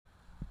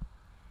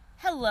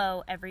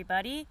Hello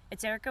everybody,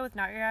 it's Erica with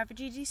Not Your Average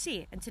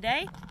EDC, and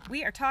today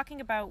we are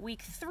talking about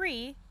week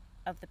 3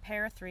 of the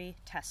Para 3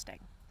 testing.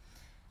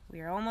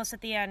 We are almost at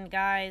the end,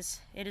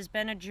 guys. It has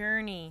been a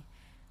journey.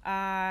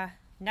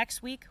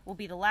 Next week will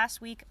be the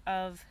last week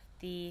of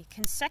the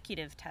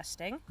consecutive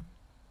testing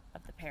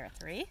of the Para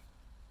 3.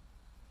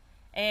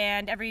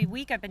 And every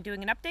week I've been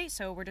doing an update,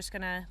 so we're just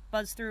going to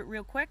buzz through it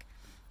real quick.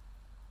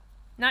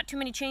 Not too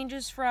many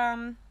changes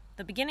from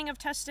the beginning of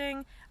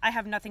testing. I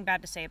have nothing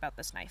bad to say about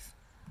this knife.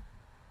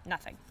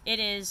 Nothing. It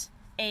is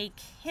a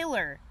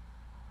killer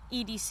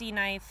EDC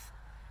knife.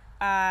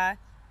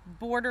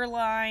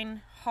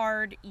 Borderline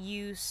hard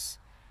use.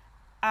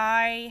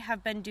 I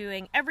have been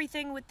doing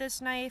everything with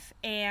this knife,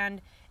 and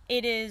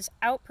it is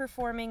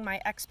outperforming my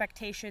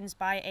expectations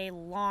by a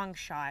long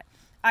shot.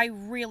 I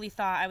really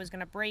thought I was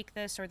going to break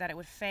this, or that it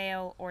would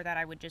fail, or that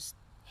I would just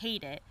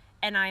hate it,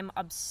 and I'm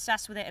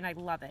obsessed with it, and I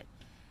love it.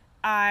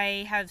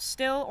 I have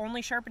still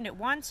only sharpened it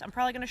once. I'm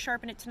probably going to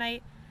sharpen it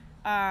tonight.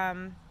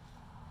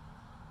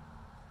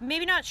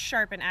 Maybe not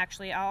sharpen,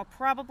 actually. I'll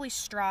probably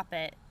strop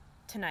it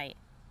tonight.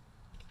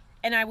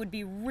 And I would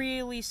be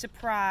really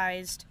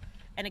surprised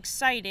and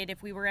excited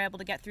if we were able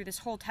to get through this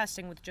whole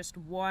testing with just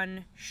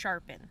one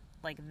sharpen.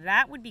 Like,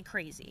 that would be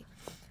crazy.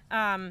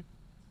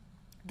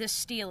 This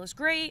steel is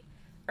great.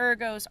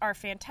 Ergos are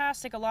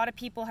fantastic. A lot of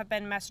people have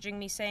been messaging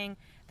me saying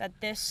that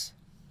this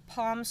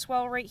palm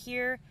swell right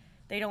here,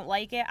 they don't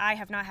like it. I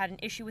have not had an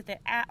issue with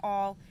it at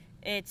all.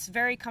 It's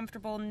very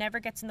comfortable, never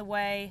gets in the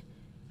way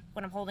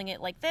when I'm holding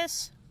it like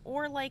this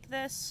or like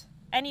this.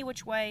 Any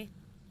which way,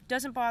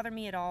 doesn't bother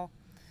me at all.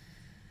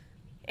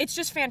 It's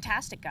just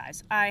fantastic,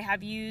 guys. I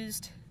have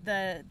used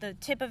the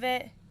tip of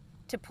it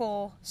to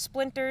pull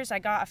splinters. I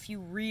got a few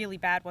really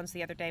bad ones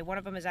the other day. One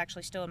of them is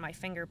actually still in my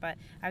finger, but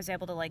I was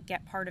able to like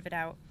get part of it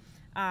out.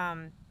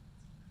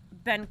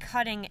 Been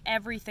cutting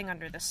everything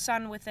under the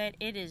sun with it.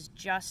 It is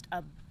just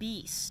a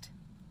beast.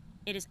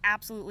 It is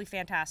absolutely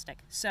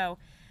fantastic. So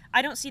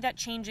I don't see that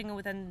changing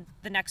within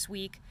the next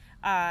week,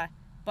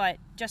 but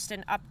just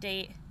an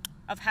update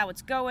of how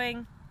it's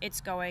going.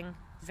 It's going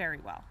very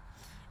well.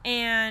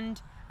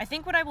 And I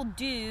think what I will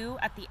do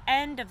at the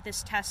end of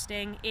this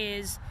testing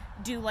is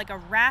do like a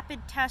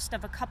rapid test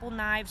of a couple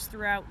knives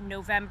throughout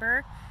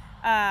November.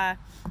 I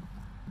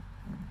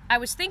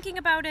was thinking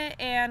about it,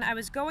 and I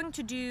was going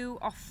to do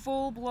a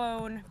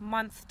full-blown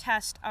month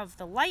test of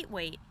the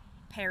lightweight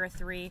Para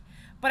 3,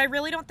 but I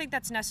really don't think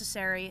that's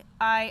necessary.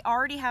 I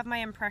already have my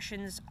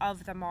impressions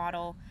of the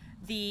model.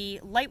 The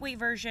lightweight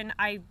version,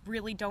 I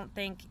really don't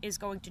think is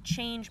going to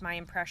change my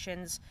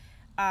impressions.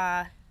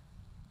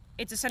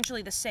 It's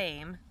essentially the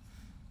same.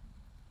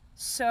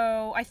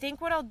 So I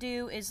think what I'll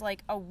do is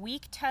like a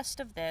week test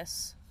of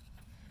this,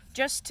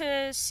 just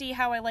to see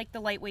how I like the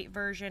lightweight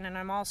version, and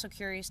I'm also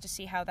curious to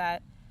see how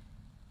that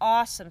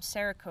awesome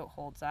Cerakote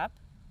holds up.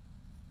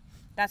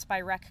 That's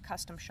by Rec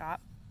Custom Shop.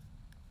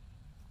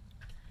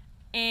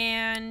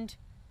 And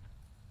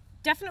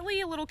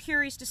definitely a little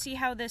curious to see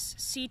how this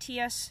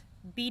CTS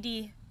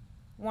BD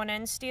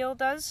 1N steel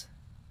does.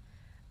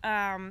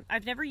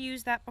 I've never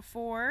used that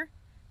before,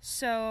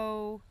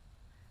 so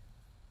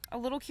a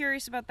little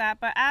curious about that.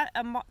 But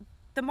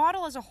the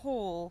model as a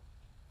whole,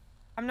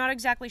 I'm not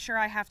exactly sure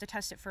I have to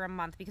test it for a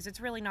month, because it's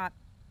really not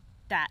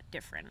that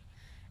different.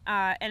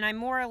 And I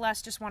more or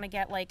less just want to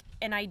get like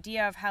an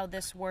idea of how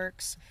this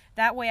works.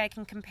 That way I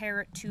can compare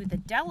it to the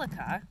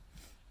Delica,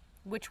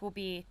 which will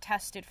be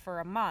tested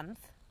for a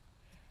month,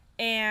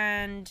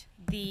 and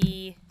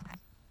the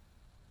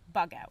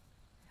Bug Out.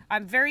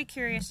 I'm very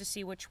curious to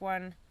see which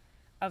one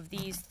of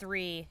these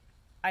three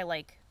I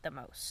like the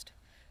most.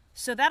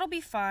 So that'll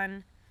be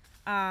fun.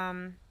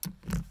 I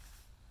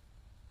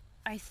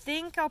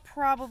think I'll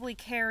probably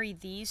carry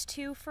these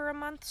two for a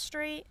month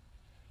straight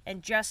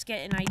and just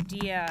get an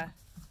idea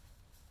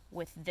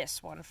with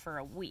this one for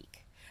a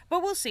week.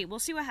 But we'll see. We'll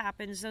see what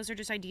happens. Those are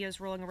just ideas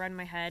rolling around in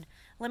my head.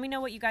 Let me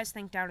know what you guys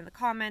think down in the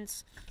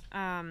comments.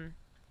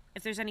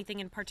 If there's anything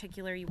in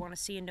particular you want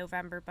to see in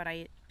November, but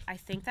I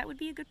think that would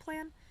be a good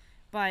plan.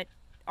 But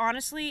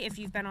honestly, if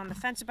you've been on the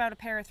fence about a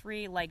Para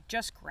 3, like,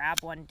 just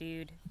grab one,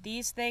 dude.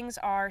 These things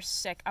are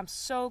sick. I'm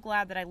so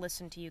glad that I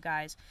listened to you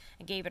guys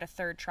and gave it a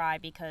third try,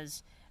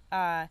 because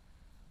the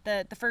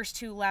first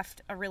two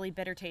left a really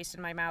bitter taste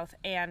in my mouth,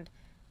 and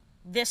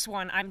this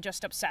one I'm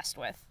just obsessed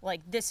with.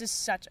 Like, this is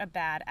such a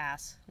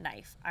badass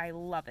knife. I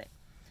love it.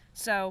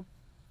 So,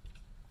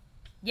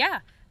 yeah,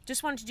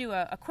 just wanted to do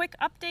a quick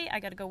update. I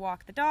gotta go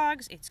walk the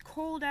dogs. It's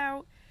cold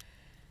out,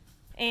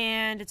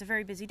 and it's a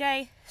very busy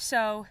day.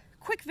 So,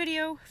 quick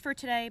video for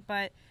today,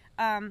 but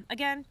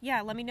again,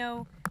 yeah, let me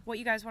know what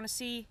you guys want to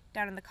see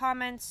down in the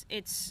comments.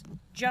 It's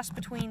just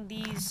between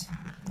these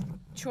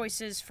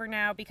choices for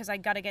now, because I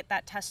gotta get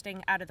that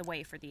testing out of the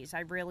way for these. I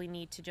really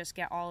need to just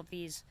get all of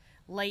these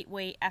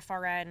lightweight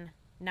FRN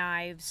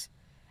knives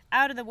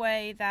out of the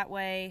way. That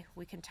way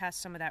we can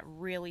test some of that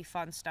really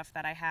fun stuff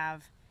that I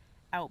have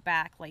out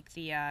back, like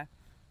the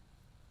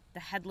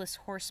Headless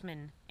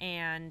Horseman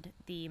and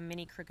the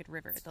Mini Crooked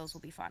River. Those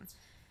will be fun.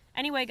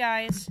 Anyway,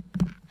 guys,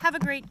 have a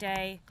great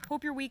day.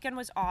 Hope your weekend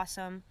was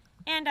awesome,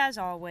 And as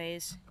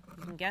always,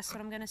 you can guess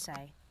what I'm going to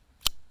say.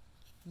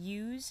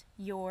 Use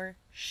your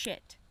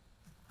shit.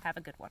 Have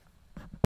a good one.